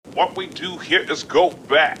What we do here is go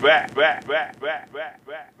back.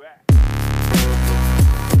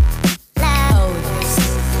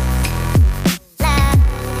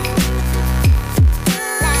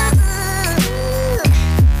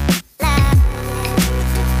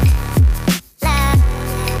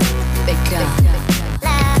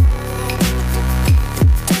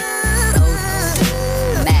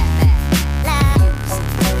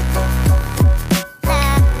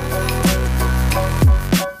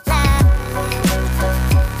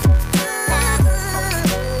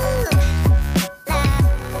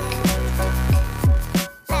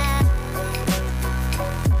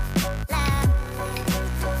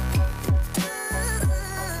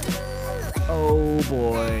 Oh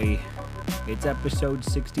boy, it's episode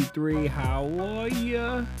 63. How are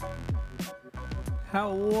ya?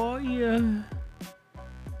 How are ya?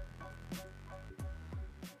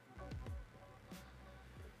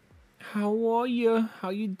 How are ya? How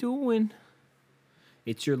you doing?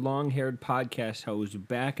 It's your long-haired podcast host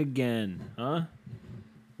back again, huh?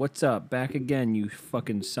 What's up? Back again, you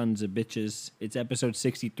fucking sons of bitches. It's episode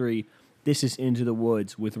 63. This is Into the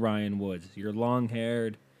Woods with Ryan Woods. Your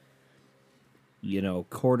long-haired,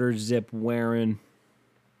 quarter zip wearing,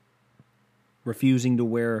 refusing to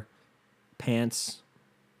wear pants.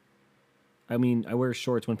 I mean, I wear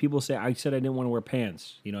shorts. When people say, I said I didn't want to wear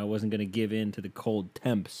pants, I wasn't going to give in to the cold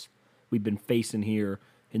temps we've been facing here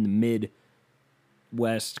in the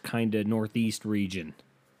Midwest, kind of Northeast region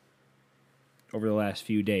over the last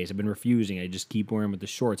few days. I've been refusing. I just keep wearing with the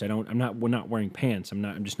shorts. we're not wearing pants.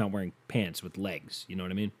 I'm just not wearing pants with legs. You know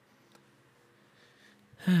what I mean?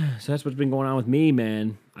 So that's what's been going on with me,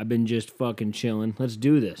 man. I've been just fucking chilling. Let's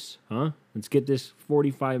do this, huh? Let's get this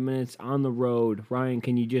 45 minutes on the road. Ryan,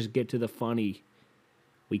 can you just get to the funny?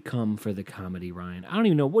 We come for the comedy, Ryan. I don't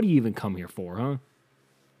even know. What do you even come here for, huh?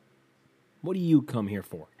 What do you come here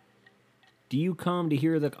for? Do you come to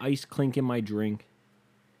hear the ice clink in my drink?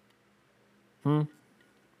 Do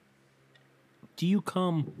you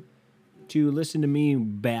come to listen to me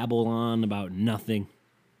babble on about nothing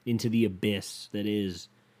into the abyss that is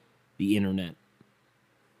the internet?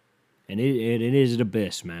 And it is an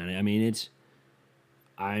abyss, man.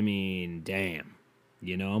 Damn.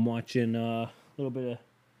 I'm watching a little bit of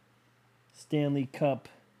Stanley Cup.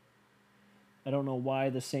 I don't know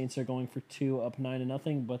why the Saints are going for 2 up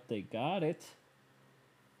 9-0, but they got it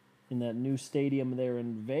in that new stadium there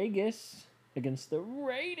in Vegas against the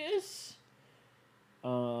Raiders.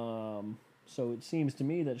 So it seems to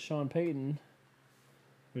me that Sean Payton,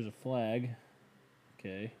 there's a flag.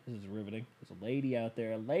 Okay, this is riveting. There's a lady out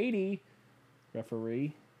there. A lady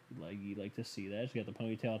referee. You'd like to see that. She's got the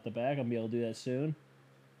ponytail at the back. I'll be able to do that soon.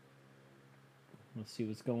 Let's see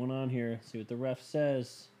what's going on here. See what the ref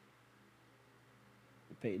says.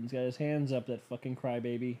 Peyton's got his hands up, that fucking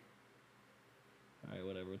crybaby. Alright,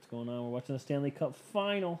 whatever. What's going on? We're watching the Stanley Cup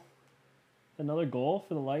final. Another goal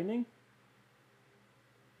for the Lightning.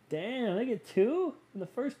 Damn, they get 2 in the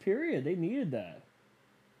first period. They needed that.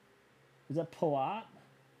 Is that Palat?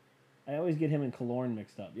 I always get him and Killorn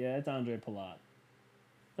mixed up. Yeah, it's Andre Palat.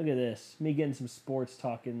 Look at this. Me getting some sports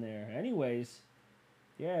talk in there. Anyways,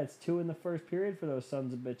 yeah, it's 2 in the first period for those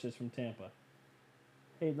sons of bitches from Tampa.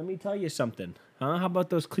 Hey, let me tell you something. Huh? How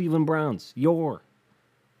about those Cleveland Browns? Your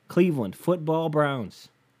Cleveland football Browns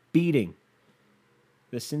beating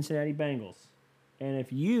the Cincinnati Bengals. And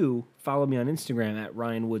if you follow me on Instagram at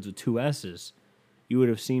Ryan Woods with 2 S's, you would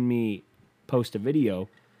have seen me post a video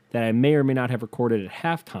that I may or may not have recorded at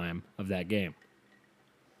halftime of that game.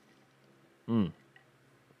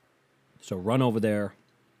 So run over there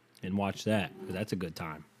and watch that, because that's a good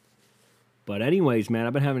time. But anyways, man,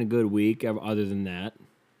 I've been having a good week other than that.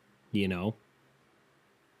 I'm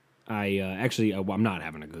not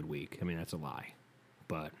having a good week. I mean, that's a lie.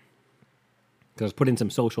 But because I was put in some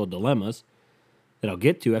social dilemmas that I'll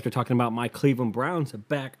get to after talking about my Cleveland Browns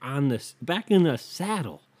back in the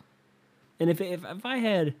saddle. And if I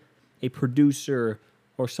had a producer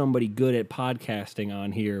or somebody good at podcasting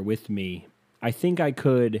on here with me, I think I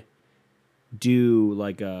could do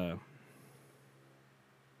like a...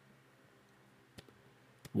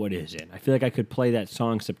 What is it? I feel like I could play that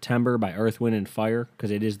song September by Earth, Wind & Fire, because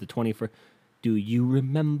it is the 21st. Do you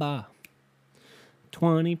remember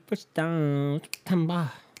 21st of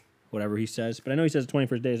September? Whatever he says. But I know he says the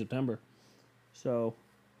 21st day of September. So,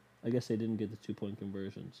 I guess they didn't get the 2-point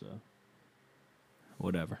conversion, so...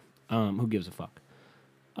 Whatever. Who gives a fuck?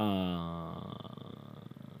 What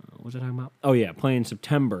was I talking about? Oh, yeah, playing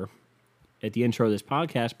September at the intro of this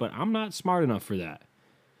podcast, but I'm not smart enough for that.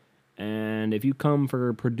 And if you come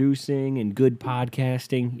for producing and good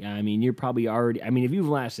podcasting, I mean, you're probably already... I mean, if you've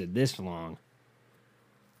lasted this long,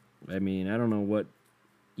 I mean, I don't know what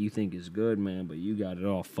you think is good, man, but you got it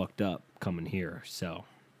all fucked up coming here. So,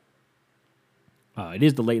 it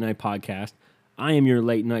is the Late Night Podcast. I am your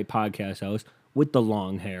late night podcast host with the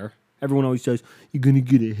long hair. Everyone always says, you're going to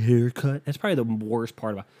get a haircut. That's probably the worst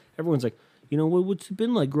part about it. Everyone's like, you know, what's it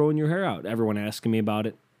been like growing your hair out? Everyone asking me about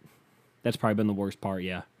it. That's probably been the worst part,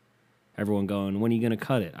 yeah. Everyone going, when are you going to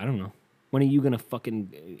cut it? I don't know. When are you going to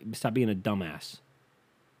fucking stop being a dumbass?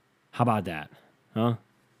 How about that? Huh?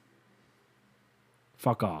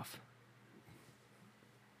 Fuck off.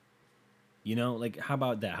 You know, like, how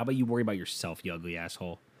about that? How about you worry about yourself, you ugly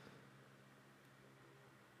asshole?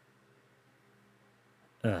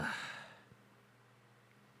 Ugh.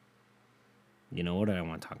 You know, what did I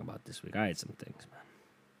want to talk about this week? I had some things, man.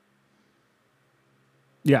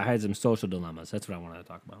 Yeah, I had some social dilemmas. That's what I wanted to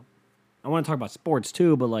talk about. I want to talk about sports,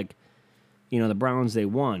 too, but, like, you know, the Browns, they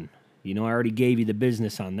won. You know, I already gave you the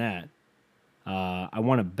business on that. I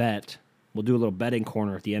want to bet. We'll do a little betting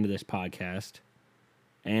corner at the end of this podcast.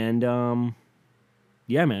 And,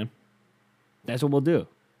 yeah, man. That's what we'll do.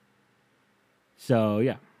 So,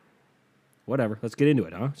 yeah. Whatever. Let's get into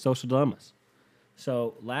it, huh? Social dilemmas.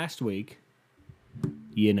 So, last week,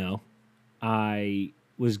 you know, I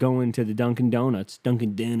was going to the Dunkin' Donuts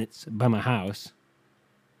by my house.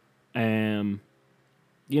 You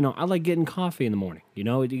know, I like getting coffee in the morning. You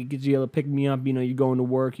know, it gets you to pick me up. You know, you're going to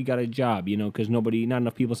work, you got a job, you know, because not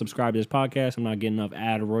enough people subscribe to this podcast. I'm not getting enough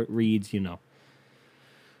ad reads, you know.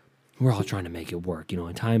 We're all trying to make it work, you know.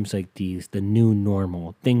 In times like these, the new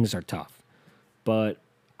normal, things are tough. But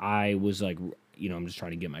I was like, you know, I'm just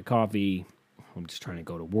trying to get my coffee. I'm just trying to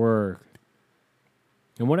go to work.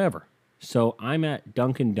 And whatever. So I'm at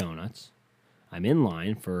Dunkin' Donuts. I'm in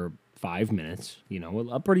line for 5 minutes, you know,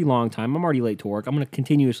 a pretty long time. I'm already late to work. I'm going to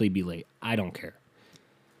continuously be late. I don't care.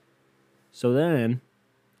 So then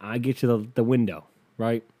I get to the window,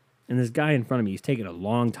 right? And this guy in front of me, he's taking a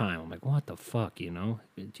long time. I'm like, what the fuck, you know?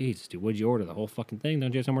 Jesus, dude, what'd you order? The whole fucking thing?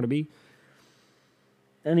 Don't you have somewhere to be?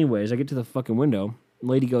 Anyways, I get to the fucking window.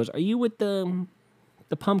 Lady goes, are you with the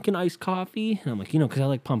pumpkin iced coffee? And I'm like, you know, because I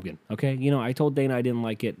like pumpkin, okay? You know, I told Dana I didn't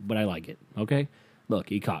like it, but I like it, okay? Look,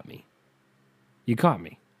 you caught me. You caught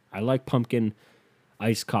me. I like pumpkin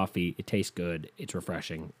iced coffee. It tastes good. It's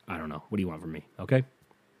refreshing. I don't know. What do you want from me? Okay?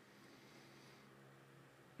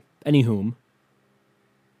 Anywhom,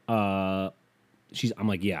 I'm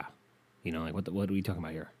like, yeah. You know, like, what are we talking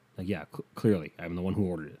about here? Like, yeah, clearly. I'm the one who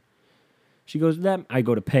ordered it. She goes, I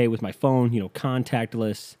go to pay with my phone, you know,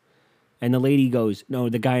 contactless. And the lady goes, no,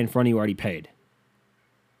 the guy in front of you already paid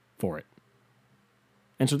for it.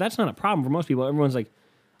 And so that's not a problem for most people. Everyone's like,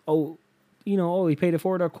 oh, you know, oh, he paid it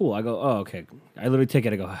forward. Oh, cool. I go, oh, okay. I literally take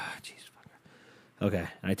it. I go, jeez. Okay.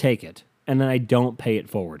 And I take it. And then I don't pay it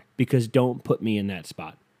forward because don't put me in that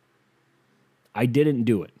spot. I didn't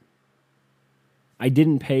do it. I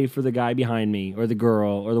didn't pay for the guy behind me or the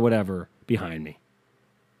girl or the whatever behind me.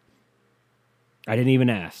 I didn't even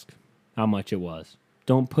ask how much it was.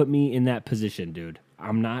 Don't put me in that position, dude.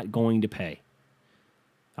 I'm not going to pay.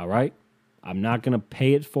 All right? I'm not going to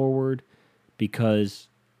pay it forward because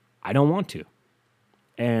I don't want to.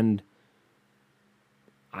 And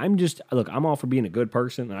I'm all for being a good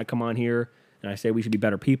person. And I come on here and I say we should be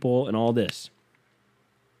better people and all this.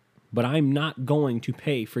 But I'm not going to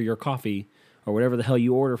pay for your coffee or whatever the hell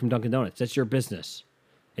you order from Dunkin' Donuts. That's your business.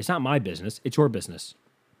 It's not my business. It's your business.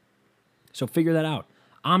 So figure that out.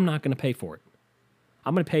 I'm not going to pay for it.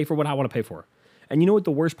 I'm going to pay for what I want to pay for. And you know what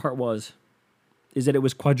the worst part was? Is that it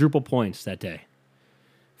was quadruple points that day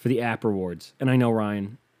for the app rewards. And I know,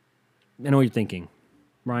 Ryan, I know what you're thinking.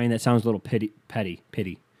 Ryan, that sounds a little petty.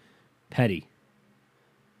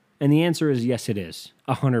 And the answer is yes, it is.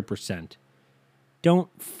 100%. Don't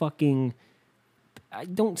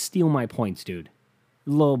steal my points, dude.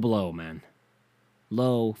 Low blow, man.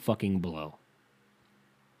 Low fucking blow.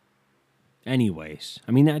 Anyways,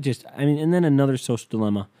 and then another social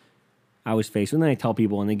dilemma I was faced with. And then I tell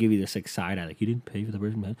people and they give you this like side eye, like, you didn't pay for the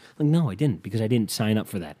person? Like, no, I didn't, because I didn't sign up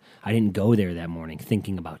for that. I didn't go there that morning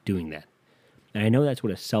thinking about doing that. And I know that's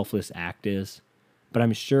what a selfless act is, but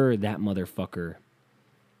I'm sure that motherfucker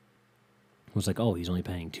was like, oh, he's only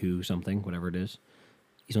paying $2 something, whatever it is.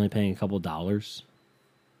 He's only paying a couple dollars.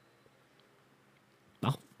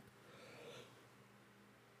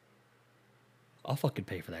 I'll fucking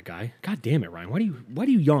pay for that guy. God damn it, Ryan. Why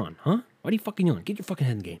do you yawn, huh? Why do you fucking yawn? Get your fucking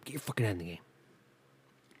head in the game. Get your fucking head in the game.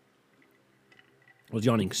 I was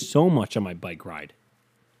yawning so much on my bike ride.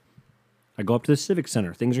 I go up to the Civic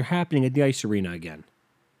Center. Things are happening at the ice arena again.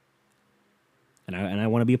 And I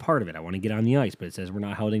want to be a part of it. I want to get on the ice, but it says we're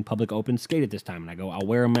not holding public open skate at this time. And I go, I'll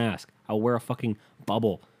wear a mask. I'll wear a fucking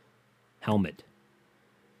bubble helmet.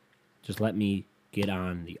 Just let me get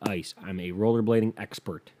on the ice. I'm a rollerblading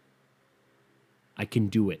expert. I can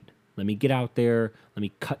do it. Let me get out there. Let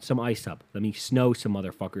me cut some ice up. Let me snow some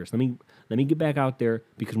motherfuckers. Let me get back out there,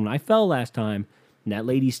 because when I fell last time, and that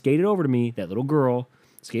lady skated over to me, that little girl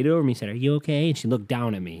skated over to me, said, "Are you okay?" And she looked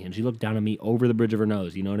down at me, and she looked down at me over the bridge of her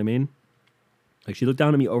nose. You know what I mean? Like, she looked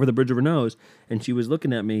down at me over the bridge of her nose, and she was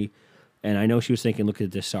looking at me, and I know she was thinking, "Look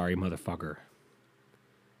at this sorry motherfucker."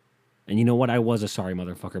 And you know what? I was a sorry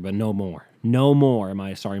motherfucker, but no more. No more am I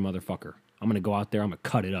a sorry motherfucker. I'm going to go out there. I'm going to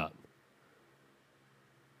cut it up.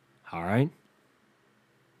 All right?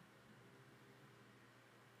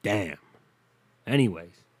 Damn.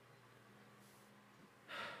 Anyways.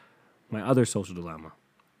 My other social dilemma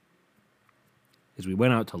is we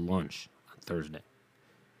went out to lunch on Thursday.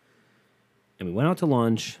 And we went out to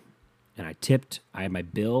lunch, and I tipped. I had my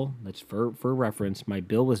bill. That's for reference. My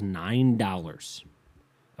bill was $9.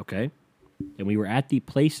 Okay? And we were at the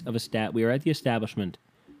place of we were at the establishment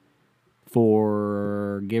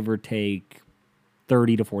for, give or take,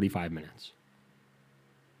 30 to 45 minutes.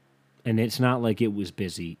 And it's not like it was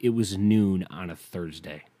busy. It was noon on a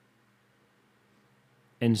Thursday.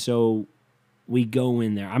 And so we go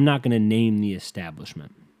in there. I'm not going to name the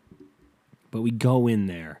establishment, but we go in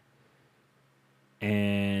there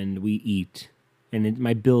and we eat. And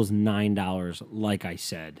my bill's $9, like I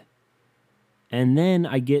said. And then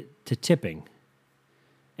I get to tipping,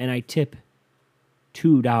 and I tip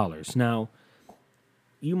 $2. Now,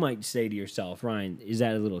 you might say to yourself, "Ryan, is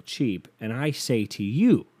that a little cheap?" And I say to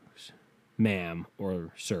you, ma'am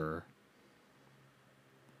or sir,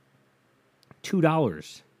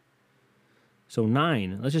 $2. So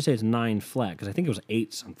 9, let's just say it's 9 flat, because I think it was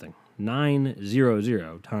 8 something.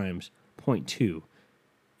 900 times 0.2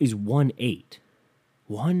 is 1.8.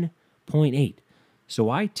 1.8. So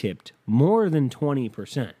I tipped more than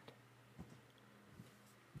 20%.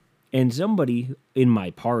 And somebody in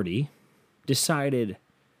my party decided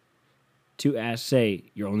to say,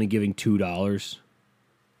 "You're only giving $2.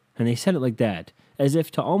 And they said it like that, as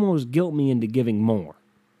if to almost guilt me into giving more.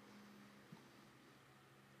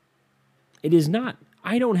 It is not.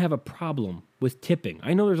 I don't have a problem with tipping.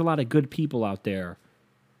 I know there's a lot of good people out there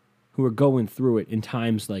who are going through it in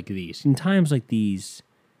times like these. In times like these,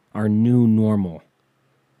 our new normal.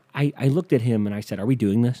 I looked at him and I said, "Are we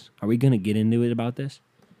doing this? Are we going to get into it about this?"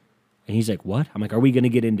 And he's like, "What?" I'm like, "Are we going to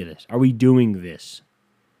get into this? Are we doing this?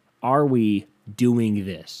 Are we doing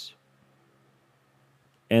this?"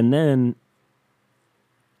 And then,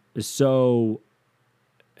 so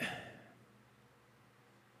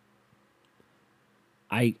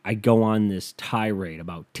I go on this tirade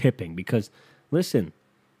about tipping because, listen,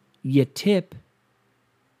 you tip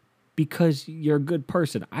because you're a good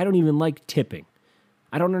person. I don't even like tipping.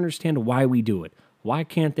 I don't understand why we do it. Why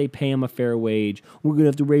can't they pay them a fair wage? We're going to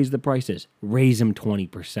have to raise the prices. Raise them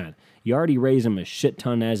 20%. You already raise them a shit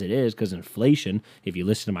ton as it is because inflation, if you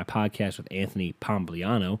listen to my podcast with Anthony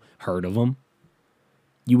Pompliano, heard of him,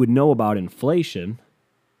 you would know about inflation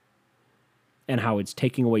and how it's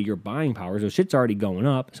taking away your buying power. So shit's already going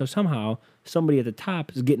up. So somehow somebody at the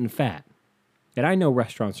top is getting fat. And I know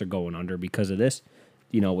restaurants are going under because of this.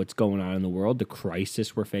 You know, what's going on in the world, the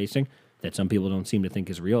crisis we're facing that some people don't seem to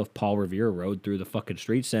think is real. If Paul Revere rode through the fucking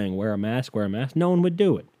streets saying, wear a mask, no one would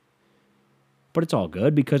do it. But it's all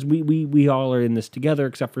good because we all are in this together,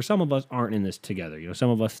 except for some of us aren't in this together. You know,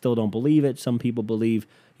 some of us still don't believe it. Some people believe,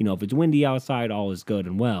 you know, if it's windy outside, all is good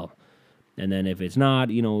and well. And then if it's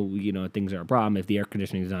not, you know, things are a problem. If the air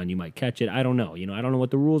conditioning is on, you might catch it. I don't know. You know, I don't know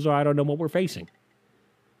what the rules are. I don't know what we're facing.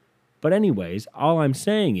 But anyways, all I'm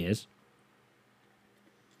saying is,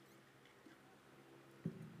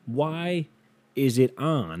 why is it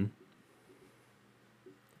on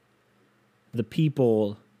the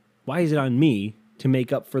people? Why is it on me to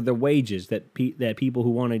make up for the wages that people who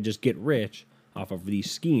want to just get rich off of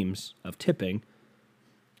these schemes of tipping,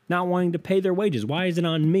 not wanting to pay their wages? Why is it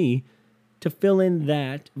on me to fill in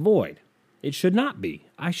that void? It should not be.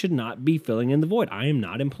 I should not be filling in the void. I am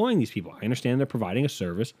not employing these people. I understand they're providing a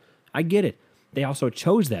service. I get it. They also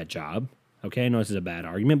chose that job. Okay, I know this is a bad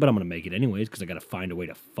argument, but I'm going to make it anyways because I got to find a way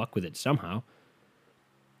to fuck with it somehow.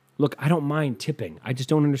 Look, I don't mind tipping. I just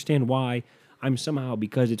don't understand why I'm somehow,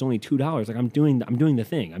 because it's only $2, like I'm doing the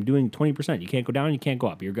thing. I'm doing 20%. You can't go down, you can't go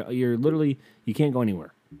up. You're literally, you can't go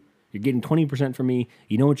anywhere. You're getting 20% from me.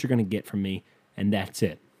 You know what you're going to get from me, and that's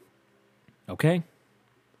it. Okay?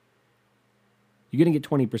 You're going to get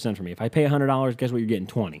 20% from me. If I pay $100, guess what? You're getting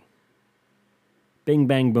 20. Bing,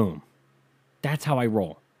 bang, boom. That's how I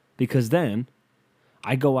roll. Because then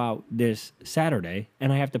I go out this Saturday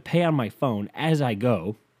and I have to pay on my phone as I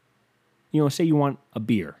go. You know, say you want a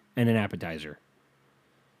beer and an appetizer.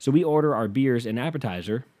 So we order our beers and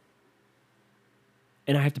appetizer,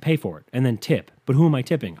 and I have to pay for it and then tip. But who am I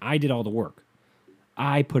tipping? I did all the work.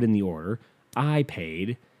 I put in the order, I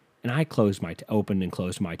paid, and I opened and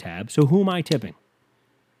closed my tab. So who am I tipping?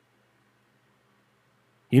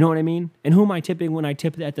 You know what I mean? And who am I tipping when I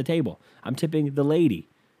tip at the table? I'm tipping the lady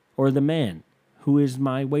or the man who is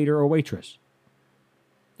my waiter or waitress.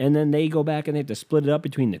 And then they go back and they have to split it up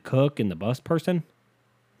between the cook and the bus person?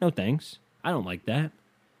 No thanks. I don't like that.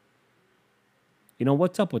 You know,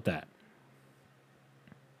 what's up with that?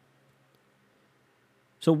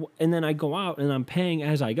 So, and then I go out and I'm paying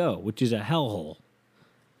as I go, which is a hellhole.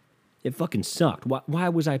 It fucking sucked. Why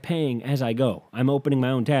was I paying as I go? I'm opening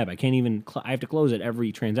my own tab. I can't even, I have to close it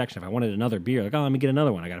every transaction. If I wanted another beer, like, oh, let me get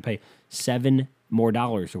another one. I got to pay $7 more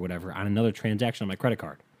or whatever on another transaction on my credit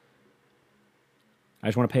card. I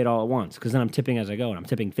just want to pay it all at once because then I'm tipping as I go and I'm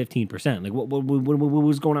tipping 15%. Like, what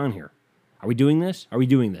was going on here? Are we doing this? Are we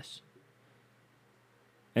doing this?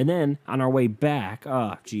 And then on our way back,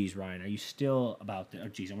 oh, geez, Ryan, are you still about this? Oh,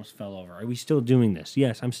 geez, I almost fell over. Are we still doing this?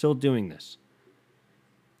 Yes, I'm still doing this.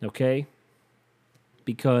 Okay?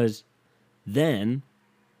 Because then,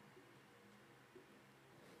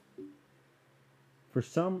 for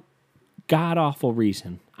some god-awful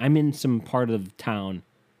reason, I'm in some part of town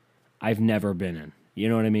I've never been in. You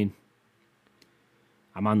know what I mean?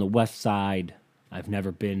 I'm on the west side. I've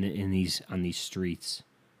never been on these streets.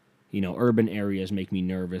 You know, urban areas make me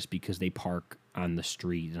nervous because they park on the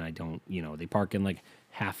street and I don't, you know, they park in like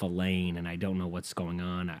half a lane and I don't know what's going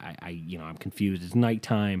on. I'm confused. It's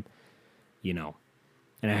nighttime, you know,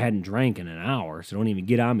 and I hadn't drank in an hour, so don't even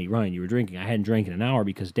get on me, Ryan, you were drinking. I hadn't drank in an hour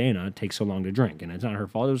because Dana takes so long to drink, and it's not her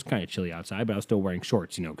fault. It was kind of chilly outside, but I was still wearing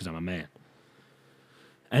shorts, you know, because I'm a man.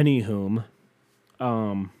 Anywhom,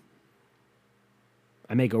 I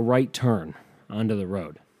make a right turn onto the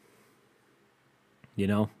road. You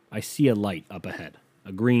know, I see a light up ahead,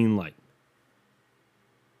 a green light.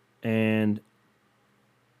 And,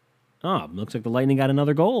 looks like the Lightning got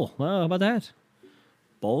another goal. Well, how about that?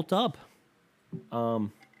 Bolt up.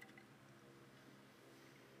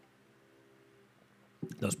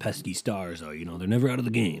 Those pesky Stars, though, you know, they're never out of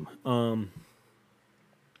the game.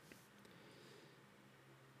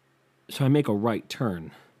 So I make a right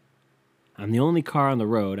turn. I'm the only car on the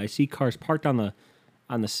road. I see cars parked on the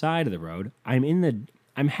side of the road.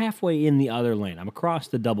 I'm halfway in the other lane. I'm across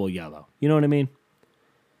the double yellow. You know what I mean?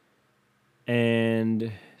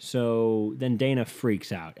 And so then Dana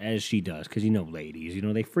freaks out, as she does, because, you know, ladies, you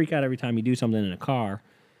know, they freak out every time you do something in a car.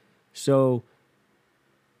 So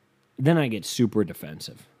then I get super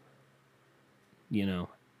defensive. You know,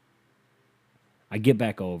 I get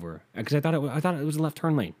back over because I thought it was a left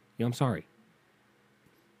turn lane. You know, I'm sorry.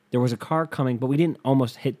 There was a car coming, but we didn't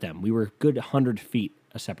almost hit them. We were a good 100 feet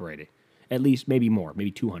separated. At least, maybe more,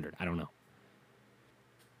 maybe 200. I don't know.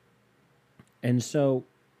 And so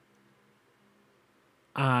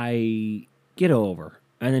I get over,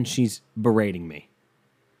 and then she's berating me.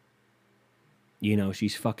 You know,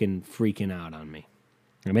 she's fucking freaking out on me.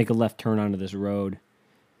 I make a left turn onto this road,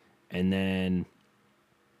 and then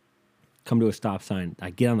come to a stop sign. I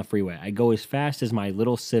get on the freeway. I go as fast as my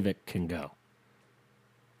little Civic can go.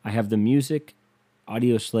 I have the music,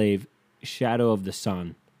 Audio Slave, Shadow of the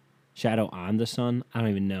Sun. Shadow on the Sun? I don't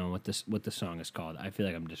even know what the song is called. I feel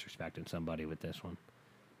like I'm disrespecting somebody with this one.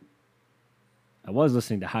 I was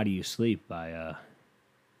listening to How Do You Sleep by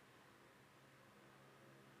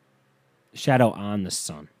Shadow on the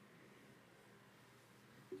Sun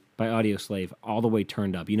by Audio Slave, all the way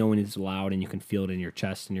turned up. You know when it's loud and you can feel it in your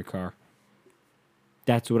chest in your car?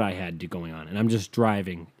 That's what I had going on. And I'm just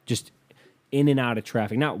driving, just in and out of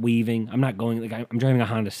traffic, not weaving. I'm not going, like, I'm driving a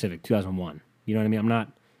Honda Civic 2001. You know what I mean?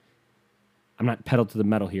 I'm not pedal to the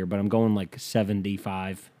metal here, but I'm going like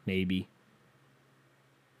 75, maybe.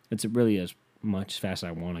 It's really as much as fast as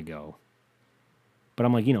I want to go. But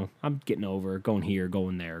I'm like, you know, I'm getting over, going here,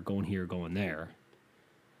 going there, going here, going there.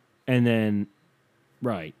 And then,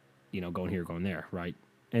 right, you know, going here, going there, right?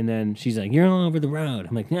 And then she's like, you're all over the road.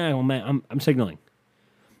 I'm like, yeah, well, man, I'm signaling.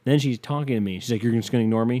 Then she's talking to me. She's like, you're just going to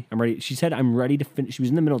ignore me? I'm ready. She said, I'm ready to finish. She was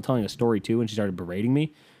in the middle of telling a story, too, and she started berating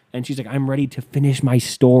me. And she's like, I'm ready to finish my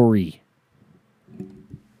story.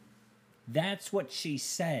 That's what she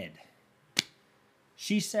said.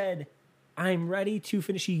 She said, I'm ready to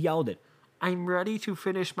finish. She yelled it. I'm ready to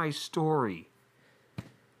finish my story.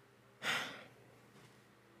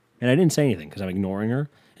 And I didn't say anything because I'm ignoring her.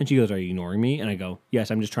 And she goes, are you ignoring me? And I go, yes,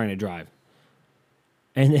 I'm just trying to drive.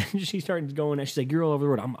 And then she started going, and she's like, you're all over the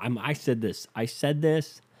road. I said this.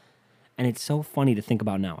 And it's so funny to think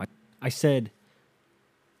about now. I said,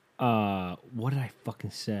 what did I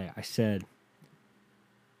fucking say? I said,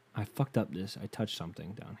 I fucked up this. I touched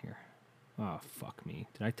something down here. Oh, fuck me.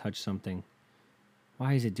 Did I touch something?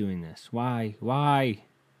 Why is it doing this? Why? Why?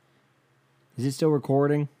 Is it still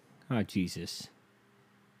recording? Oh, Jesus.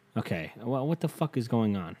 Okay. Well, what the fuck is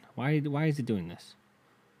going on? Why is it doing this?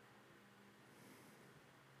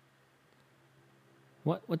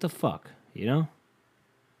 What the fuck? You know?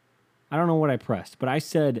 I don't know what I pressed, but I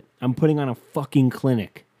said, I'm putting on a fucking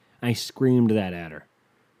clinic. I screamed that at her.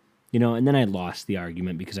 You know, and then I lost the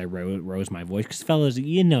argument because I rose my voice. Because, fellas,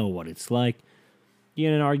 you know what it's like. You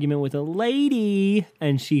get in an argument with a lady,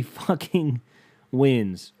 and she fucking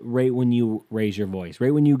wins right when you raise your voice.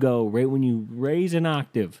 Right when you raise an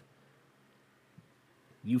octave.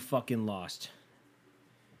 You fucking lost.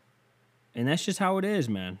 And that's just how it is,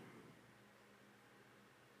 man.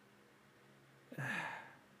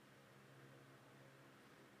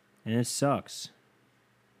 And it sucks.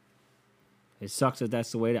 It sucks that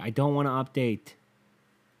that's the way I don't want to update.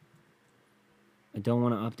 I don't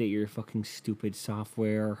want to update your fucking stupid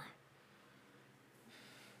software.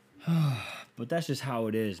 But that's just how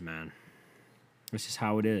it is, man. That's just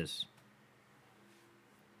how it is.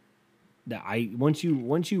 That once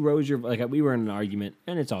you rose your, like, we were in an argument,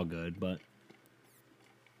 and it's all good, but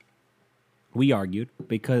we argued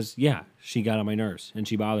because, yeah, she got on my nerves and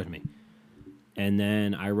she bothered me. And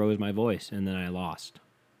then I rose my voice, and then I lost.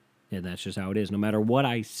 Yeah, that's just how it is. No matter what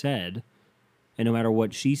I said, and no matter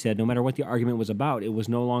what she said, no matter what the argument was about, it was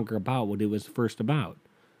no longer about what it was first about.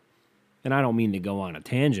 And I don't mean to go on a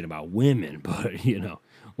tangent about women, but, you know,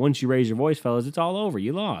 once you raise your voice, fellas, it's all over.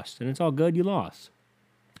 You lost. And it's all good. You lost.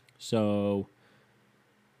 So,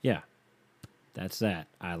 yeah, that's that.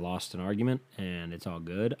 I lost an argument, and it's all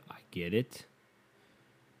good. I get it.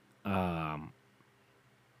 And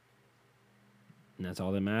that's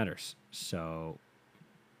all that matters. So,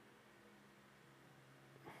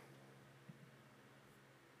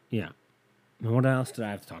 yeah. And what else did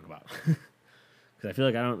I have to talk about? Because I feel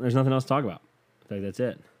like there's nothing else to talk about. I feel like that's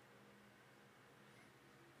it.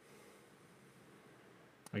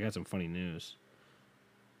 I got some funny news.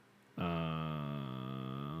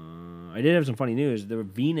 I did have some funny news. The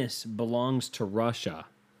Venus belongs to Russia.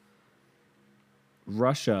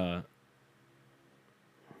 Russia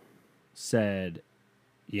said,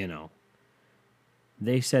 you know,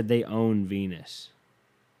 they said they own Venus.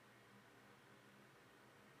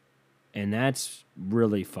 And that's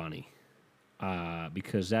really funny.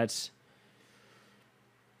 Because that's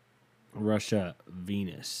Russia,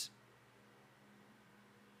 Venus.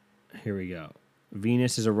 Here we go.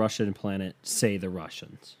 Venus is a Russian planet, say the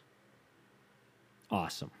Russians.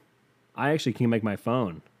 Awesome. I actually can make my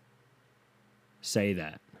phone say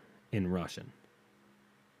that in Russian.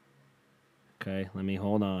 Okay,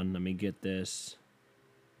 hold on. Let me get this.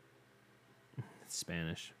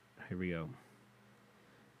 Spanish. Here we go.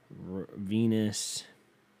 Venus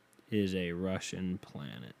is a Russian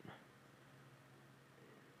planet.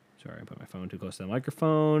 Sorry, I put my phone too close to the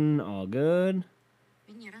microphone. All good.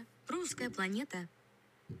 Венера. Русская планета.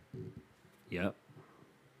 Yep.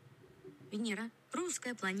 Венера.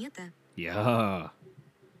 Русская планета. Yeah.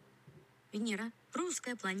 Венера.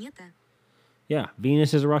 Русская планета. Yeah,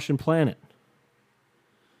 Venus is a Russian planet.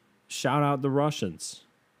 Shout out the Russians.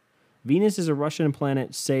 Venus is a Russian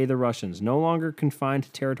planet, say the Russians. No longer confined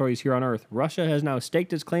to territories here on Earth, Russia has now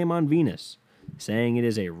staked its claim on Venus, saying it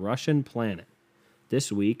is a Russian planet.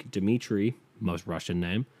 This week, Dmitry, most Russian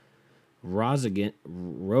name, Rogozin,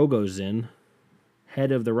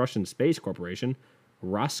 head of the Russian Space Corporation,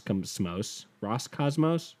 Roscosmos,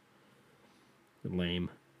 lame,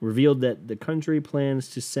 revealed that the country plans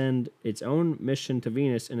to send its own mission to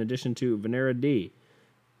Venus in addition to Venera D,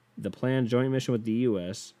 the planned joint mission with the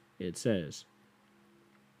U.S., it says,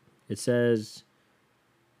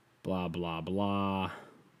 blah, blah, blah,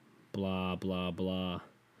 blah, blah, blah.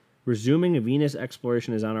 Resuming a Venus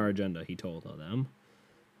exploration is on our agenda, he told them.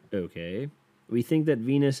 Okay. We think that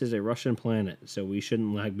Venus is a Russian planet, so we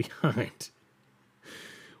shouldn't lag behind.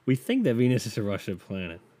 We think that Venus is a Russian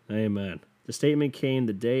planet. Amen. The statement came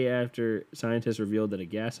the day after scientists revealed that a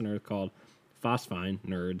gas on Earth called phosphine,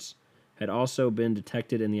 nerds, had also been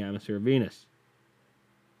detected in the atmosphere of Venus.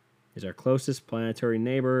 It's our closest planetary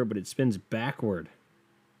neighbor, but it spins backward.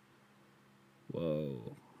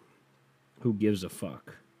 Whoa. Who gives a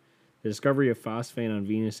fuck? The discovery of phosphine on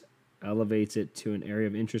Venus elevates it to an area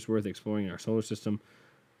of interest worth exploring in our solar system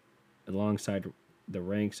alongside the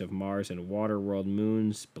ranks of Mars and Waterworld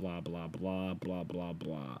moons, blah, blah, blah, blah, blah,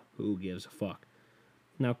 blah. Who gives a fuck?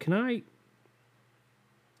 Now, can I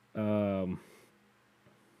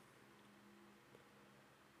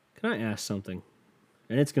ask something?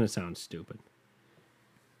 And it's going to sound stupid.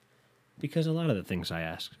 because a lot of the things I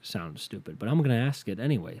ask sound stupid, but I'm going to ask it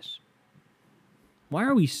anyways. Why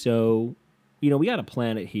are we so... we got a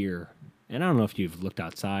planet here, and I don't know if you've looked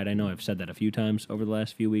outside. I know I've said that a few times over the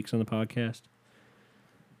last few weeks on the podcast.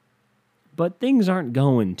 But things aren't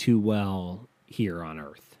going too well here on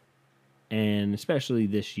Earth. And especially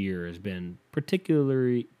this year has been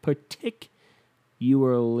particularly,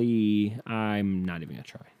 I'm not even going to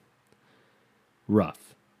try,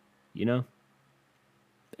 rough,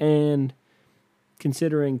 And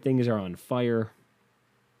considering things are on fire,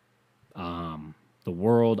 the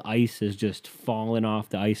world ice is just falling off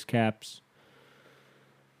the ice caps.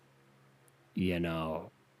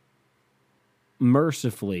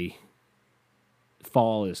 Mercifully,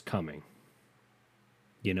 fall is coming.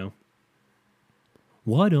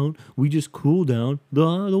 Why don't we just cool down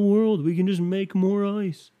the world? We can just make more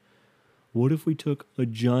ice. What if we took a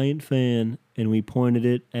giant fan and we pointed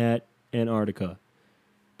it at Antarctica?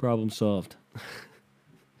 Problem solved.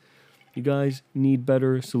 You guys need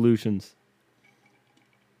better solutions.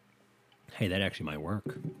 Hey, that actually might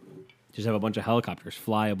work. Just have a bunch of helicopters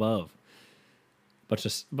fly above.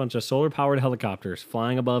 Bunch of solar-powered helicopters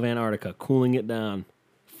flying above Antarctica, cooling it down,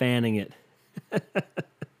 fanning it.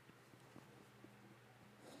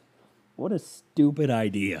 What a stupid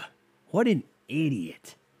idea. What an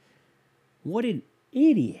idiot. What an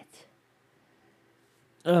idiot.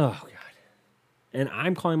 Oh, God. And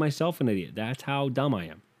I'm calling myself an idiot. That's how dumb I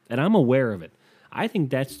am. And I'm aware of it. I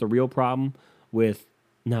think that's the real problem with...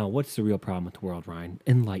 Now, what's the real problem with the world, Ryan?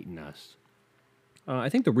 Enlighten us. I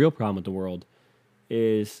think the real problem with the world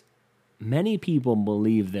is many people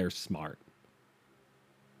believe they're smart.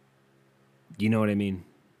 Do you know what I mean?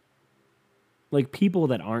 Like, people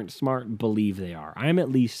that aren't smart believe they are. I'm at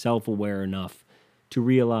least self-aware enough to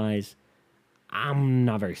realize I'm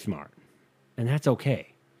not very smart. And that's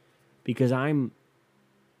okay. Because I'm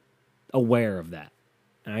aware of that.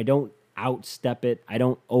 And I don't outstep it. I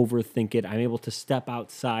don't overthink it. I'm able to step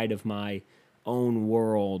outside of my own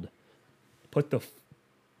world, put the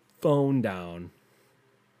phone down,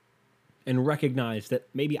 and recognize that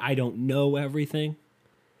maybe I don't know everything.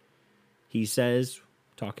 He says,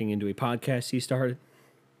 talking into a podcast he started,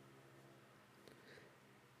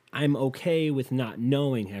 I'm okay with not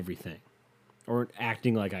knowing everything or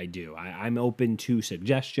acting like I do. I'm open to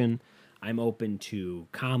suggestion. I'm open to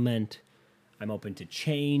comment. I'm open to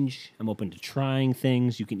change. I'm open to trying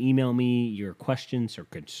things. You can email me your questions or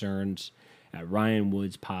concerns at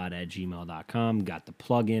ryanwoodspod@gmail.com. Got the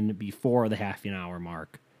plug-in before the half an hour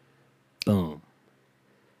mark. Boom.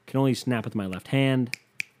 Can only snap with my left hand.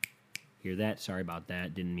 Hear that? Sorry about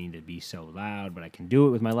that. Didn't mean to be so loud, but I can do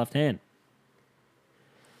it with my left hand.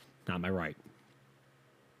 Not my right.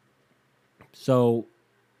 So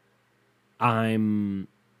I'm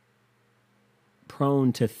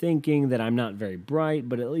prone to thinking that I'm not very bright,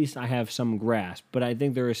 but at least I have some grasp. But I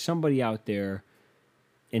think there is somebody out there,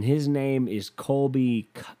 and his name is Colby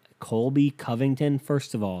Covington.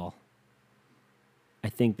 First of all, I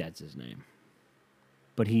think that's his name.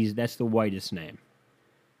 But that's the whitest name.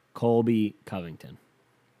 Colby Covington.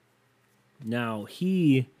 Now,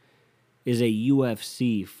 he is a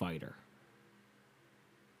UFC fighter.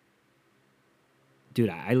 Dude,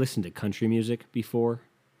 I listened to country music before.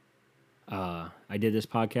 I did this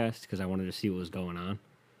podcast because I wanted to see what was going on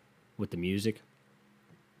with the music.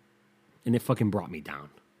 And it fucking brought me down.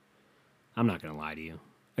 I'm not going to lie to you.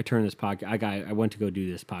 I turned this podcast... I went to go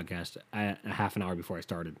do this podcast a half an hour before I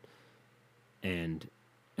started. And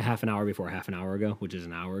a half an hour before half an hour ago, which is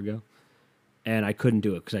an hour ago. And I couldn't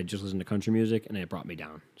do it because I just listened to country music and it brought me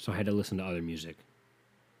down. So I had to listen to other music.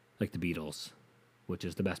 Like the Beatles, which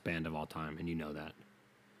is the best band of all time, and you know that.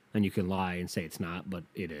 And you can lie and say it's not, but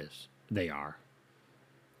it is. They are.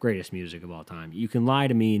 Greatest music of all time. You can lie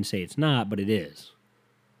to me and say it's not, but it is.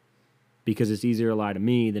 Because it's easier to lie to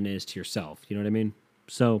me than it is to yourself. You know what I mean?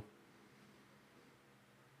 So,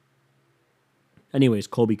 anyways,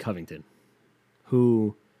 Colby Covington,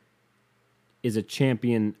 who is a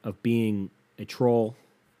champion of being a troll.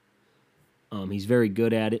 He's very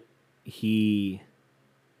good at it. He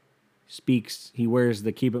wears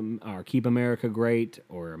the Keep America Great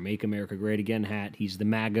or Make America Great Again hat. He's the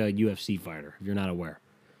MAGA UFC fighter, if you're not aware.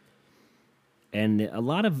 And a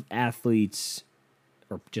lot of athletes,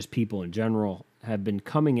 or just people in general, have been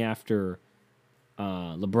coming after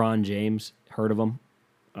LeBron James. Heard of him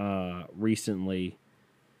recently.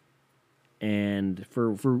 And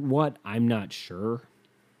for what, I'm not sure.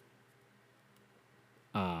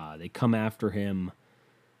 They come after him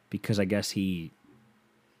because I guess he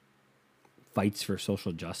fights for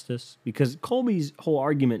social justice. Because Colby's whole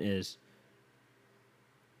argument is,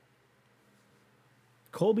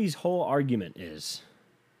 Colby's whole argument is,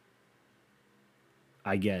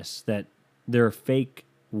 I guess, that they're fake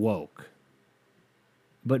woke.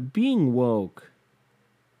 But being woke,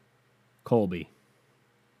 Colby,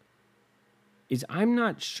 is I'm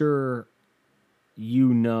not sure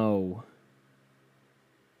you know,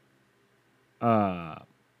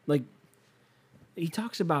 like, he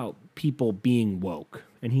talks about people being woke,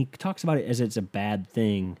 and he talks about it as it's a bad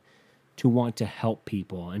thing to want to help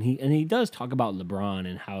people, and he does talk about LeBron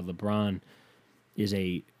and how LeBron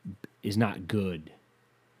is not good,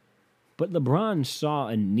 but LeBron saw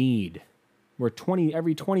a need where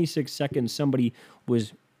every 26 seconds somebody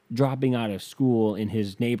was dropping out of school in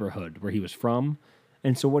his neighborhood where he was from.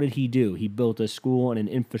 And so what did he do? He built a school and an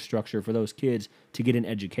infrastructure for those kids to get an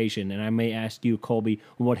education. And I may ask you, Colby,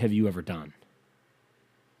 what have you ever done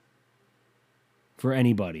for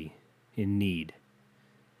anybody in need?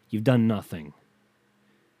 You've done nothing.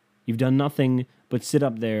 You've done nothing but sit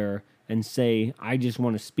up there and say, I just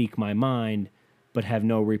want to speak my mind, but have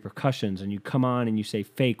no repercussions. And you come on and you say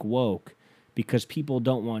fake woke because people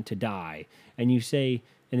don't want to die. And you say,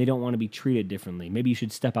 and they don't want to be treated differently. Maybe you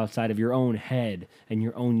should step outside of your own head and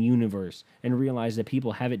your own universe and realize that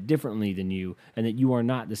people have it differently than you and that you are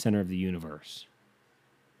not the center of the universe.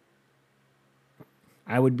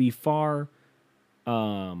 I would be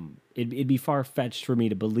it'd be far-fetched for me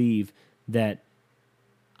to believe that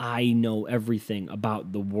I know everything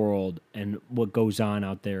about the world and what goes on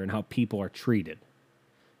out there and how people are treated.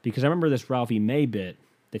 Because I remember this Ralphie May bit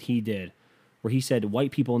that he did where he said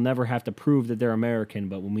white people never have to prove that they're American,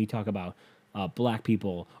 but when we talk about black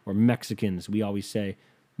people or Mexicans, we always say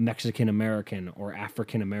Mexican-American or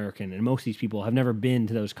African-American, and most of these people have never been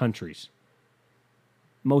to those countries.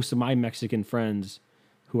 Most of my Mexican friends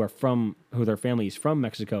who their family is from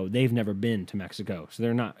Mexico, they've never been to Mexico. So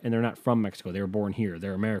they're not from Mexico. They were born here.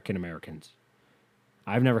 They're American Americans.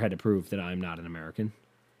 I've never had to prove that I'm not an American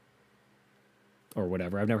or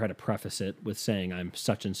whatever. I've never had to preface it with saying I'm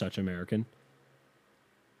such and such American.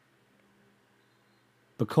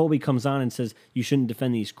 But Colby comes on and says, you shouldn't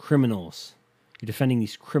defend these criminals. You're defending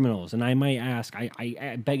these criminals. And I might ask,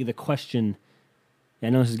 I beg the question,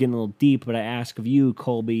 I know this is getting a little deep, but I ask of you,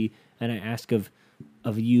 Colby, and I ask of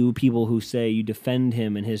you people who say you defend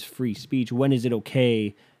him and his free speech, when is it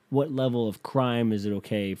okay? What level of crime is it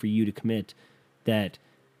okay for you to commit that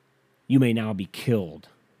you may now be killed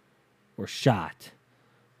or shot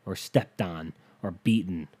or stepped on or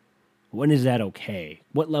beaten? When is that okay?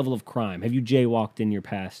 What level of crime? Have you jaywalked in your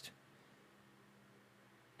past?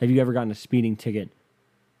 Have you ever gotten a speeding ticket?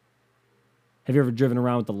 Have you ever driven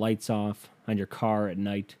around with the lights off on your car at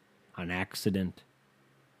night on accident?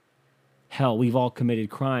 Hell, we've all committed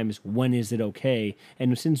crimes. When is it okay?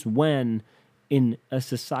 And since when, in a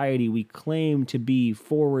society we claim to be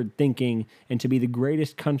forward-thinking and to be the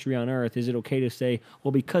greatest country on earth, is it okay to say,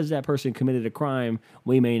 well, because that person committed a crime,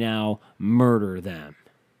 we may now murder them?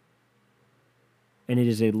 And it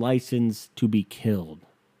is a license to be killed.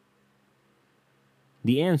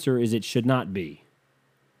 The answer is it should not be.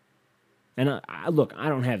 And look, I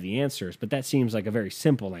don't have the answers, but that seems like a very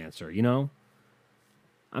simple answer, you know?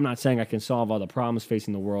 I'm not saying I can solve all the problems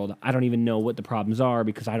facing the world. I don't even know what the problems are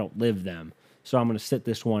because I don't live them. So I'm going to sit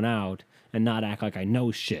this one out and not act like I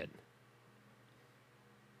know shit.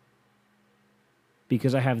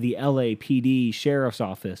 Because I have the LAPD Sheriff's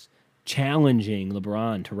Office challenging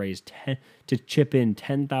LeBron to chip in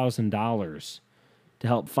 $10,000 to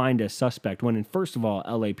help find a suspect. When, first of all,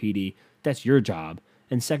 LAPD, that's your job.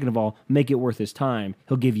 And second of all, make it worth his time.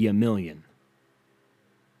 He'll give you $1 million.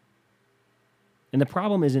 And the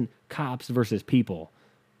problem isn't cops versus people.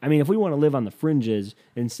 I mean, if we want to live on the fringes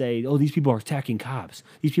and say, oh, these people are attacking cops,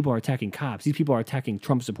 these people are attacking cops, these people are attacking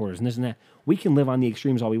Trump supporters and this and that, we can live on the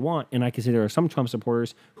extremes all we want, and I can say there are some Trump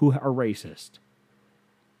supporters who are racist.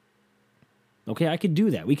 Okay, I could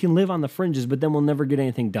do that. We can live on the fringes, but then we'll never get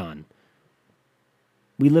anything done.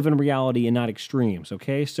 We live in reality and not extremes,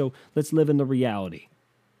 okay? So let's live in the reality.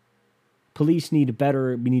 Police need to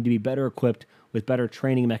be better equipped with better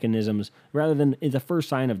training mechanisms rather than, at the first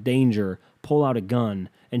sign of danger, pull out a gun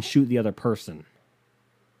and shoot the other person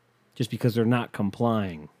just because they're not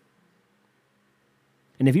complying.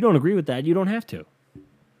 And if you don't agree with that, you don't have to.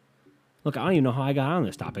 Look, I don't even know how I got on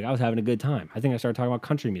this topic. I was having a good time. I think I started talking about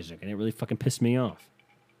country music, and it really fucking pissed me off.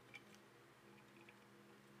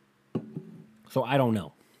 So I don't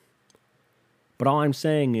know. But all I'm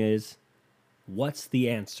saying is, what's the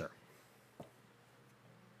answer?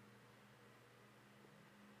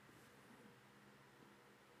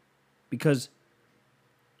 Because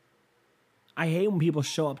I hate when people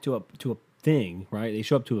show up to a thing, right? They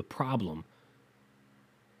show up to a problem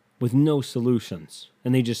with no solutions.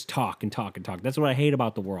 And they just talk and talk and talk. That's what I hate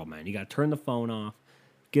about the world, man. You got to turn the phone off,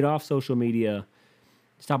 get off social media,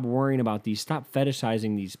 stop worrying about these, stop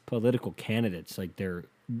fetishizing these political candidates like they're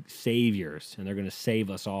saviors and they're going to save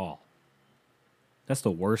us all. That's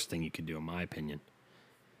the worst thing you could do, in my opinion.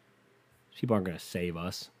 People aren't going to save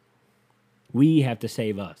us. We have to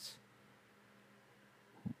save us.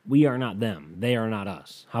 We are not them. They are not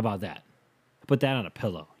us. How about that? Put that on a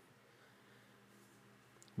pillow.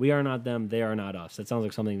 We are not them. They are not us. That sounds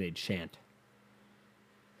like something they'd chant.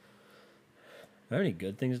 Do I have any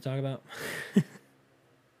good things to talk about? Do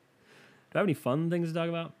I have any fun things to talk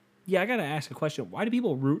about? Yeah, I got to ask a question. Why do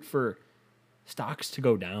people root for stocks to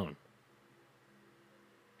go down?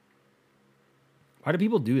 Why do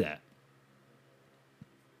people do that?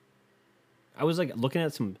 I was like looking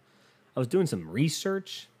at I was doing some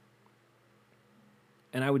research,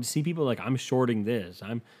 and I would see people like, I'm shorting this.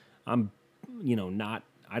 I'm, not,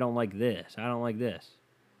 I don't like this. I don't like this.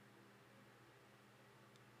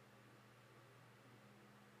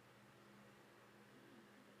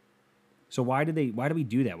 So why do we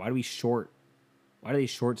do that? Why do we short? Why do they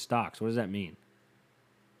short stocks? What does that mean?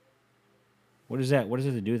 What is that? What does it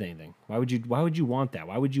have to do with anything? Why would you want that?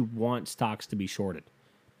 Why would you want stocks to be shorted?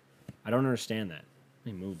 I don't understand that.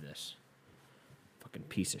 Let me move this. Fucking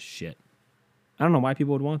piece of shit. I don't know why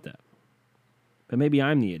people would want that. But maybe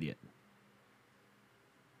I'm the idiot.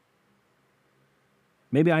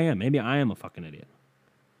 Maybe I am. Maybe I am a fucking idiot.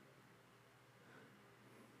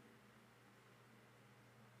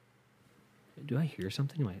 Do I hear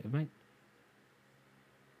something? Is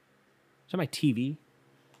that my TV?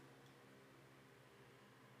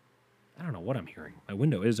 I don't know what I'm hearing. My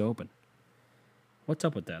window is open. What's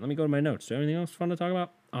up with that? Let me go to my notes. Do you have anything else fun to talk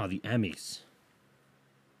about? Oh, the Emmys.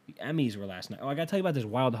 The Emmys were last night. Oh, I got to tell you about this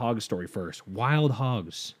Wild Hogs story first. Wild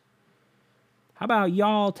Hogs. How about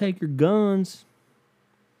y'all take your guns?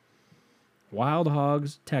 Wild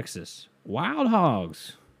Hogs, Texas. Wild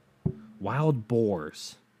Hogs. Wild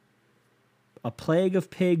boars. A plague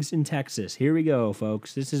of pigs in Texas. Here we go,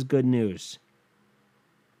 folks. This is good news.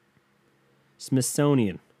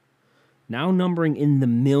 Smithsonian. Now numbering in the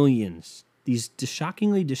millions. These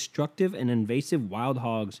shockingly destructive and invasive wild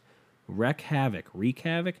hogs wreak havoc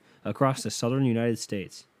across the southern United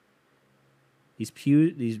States. These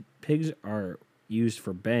pigs are used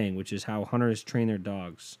for baying, which is how hunters train their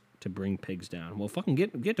dogs to bring pigs down. Well, fucking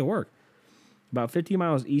get to work. About 50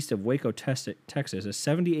 miles east of Waco, Texas, a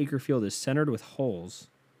 70-acre field is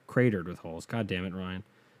cratered with holes. God damn it, Ryan.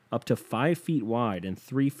 Up to 5 feet wide and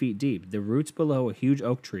 3 feet deep. The roots below a huge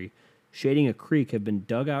oak tree shading a creek have been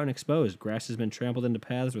dug out and exposed. Grass has been trampled into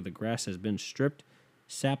paths where the grass has been stripped.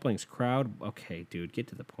 Saplings crowd. Okay, dude, get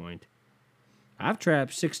to the point. I've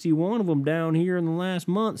trapped 61 of them down here in the last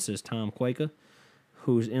month, says Tom Quaker,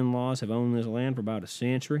 whose in-laws have owned this land for about a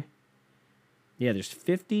century. Yeah, there's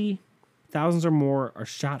 50, thousands or more are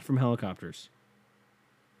shot from helicopters,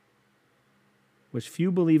 which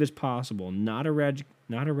few believe is possible. Not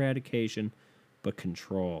eradication, but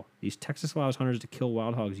control. These Texas allows hunters to kill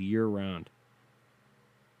wild hogs year-round.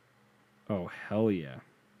 Oh, hell yeah.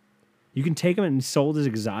 You can take them and sold as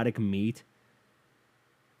exotic meat.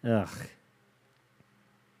 Ugh.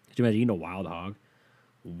 Could you imagine eating a wild hog?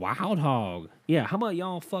 Wild hog. Yeah, how about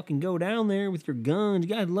y'all fucking go down there with your guns?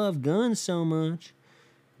 You guys love guns so much.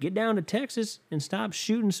 Get down to Texas and start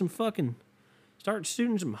shooting some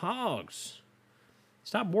hogs.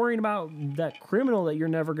 Stop worrying about that criminal that you're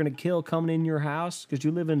never going to kill coming in your house because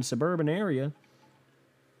you live in a suburban area.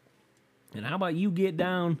 And how about you get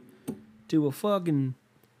down to a fucking,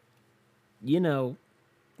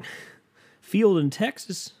 field in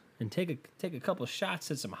Texas and take a couple shots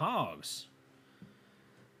at some hogs.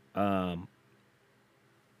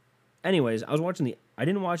 Anyways, I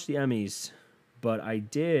didn't watch the Emmys, but I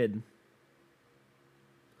did.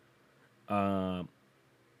 I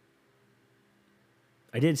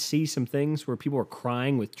did see some things where people were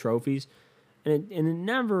crying with trophies, and it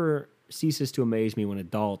never ceases to amaze me when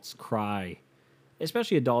adults cry,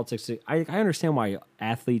 especially adults. I understand why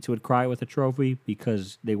athletes would cry with a trophy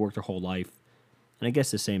because they worked their whole life, and I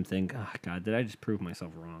guess the same thing. Oh, God, did I just prove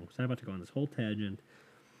myself wrong? Was I about to go on this whole tangent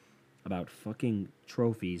about fucking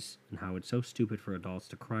trophies and how it's so stupid for adults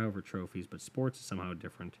to cry over trophies, but sports is somehow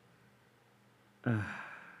different? And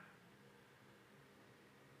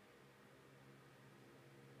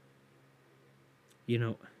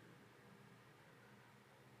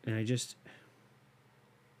I just,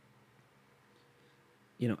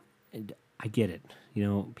 and I get it.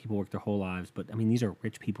 People work their whole lives, but I mean, these are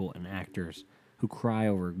rich people and actors who cry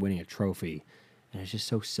over winning a trophy, and it's just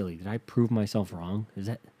so silly. Did I prove myself wrong?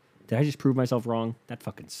 Did Did I just prove myself wrong? That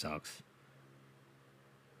fucking sucks.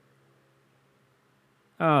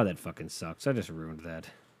 Oh, that fucking sucks. I just ruined that.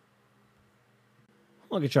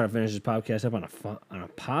 Well, I could try to finish this podcast up on a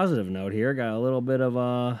positive note here. Got a little bit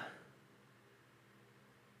of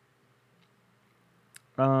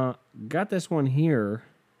got this one here.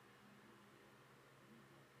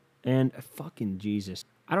 And fucking Jesus.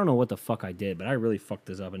 I don't know what the fuck I did, but I really fucked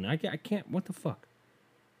this up. And I can't, what the fuck?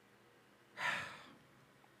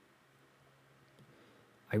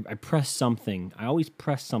 I pressed something. I always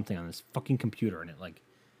press something on this fucking computer and it like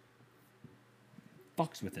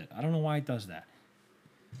fucks with it. I don't know why it does that.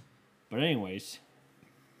 But anyways,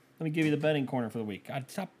 let me give you the betting corner for the week. God,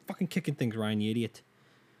 stop fucking kicking things, Ryan, you idiot.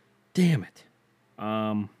 Damn it.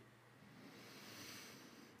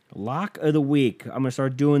 Lock of the week. I'm going to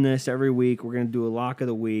start doing this every week. We're going to do a lock of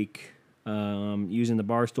the week using the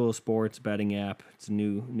Barstool Sports betting app. It's a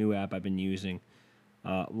new app I've been using.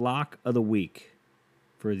 Lock of the week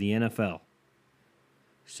for the NFL.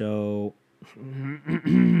 So,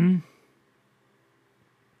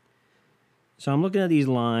 so I'm looking at these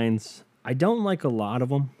lines. I don't like a lot of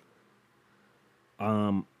them.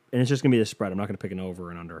 And it's just going to be the spread. I'm not going to pick an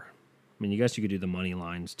over and under. I mean, you guess you could do the money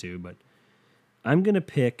lines too, but I'm going to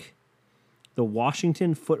pick the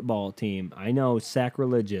Washington football team. I know,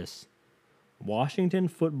 sacrilegious. Washington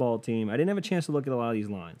football team. I didn't have a chance to look at a lot of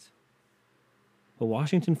these lines. The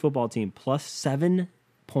Washington football team plus 7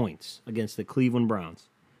 points against the Cleveland Browns.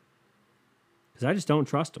 Because I just don't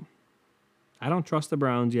trust them. I don't trust the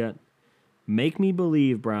Browns yet. Make me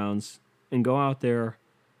believe, Browns, and go out there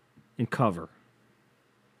and cover.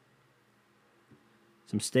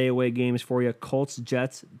 Some stay away games for you. Colts,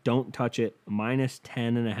 Jets, don't touch it. Minus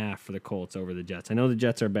 10.5 for the Colts over the Jets. I know the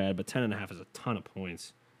Jets are bad, but 10.5 is a ton of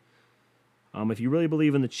points. If you really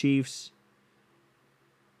believe in the Chiefs,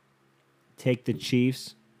 take the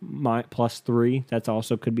Chiefs plus 3. That's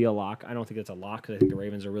also could be a lock. I don't think it's a lock because I think the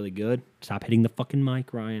Ravens are really good. Stop hitting the fucking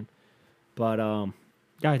mic, Ryan. But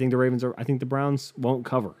yeah, I think the Browns won't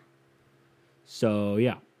cover. So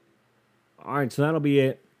yeah. All right, so that'll be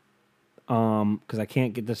it. Because I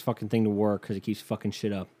can't get this fucking thing to work because it keeps fucking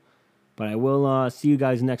shit up. But I will see you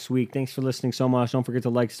guys next week. Thanks for listening so much. Don't forget to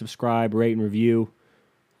like, subscribe, rate, and review.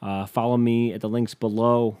 Follow me at the links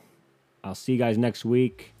below. I'll see you guys next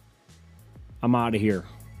week. I'm out of here.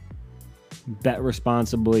 Bet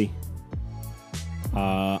responsibly.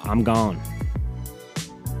 I'm gone.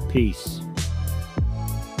 Peace.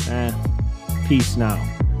 Peace now.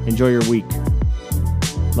 Enjoy your week.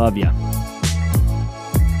 Love ya.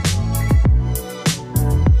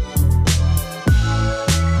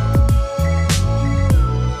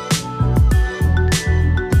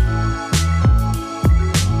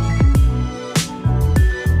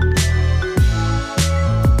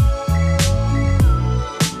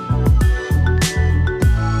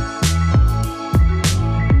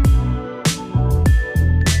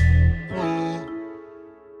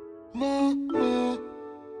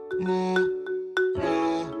 No.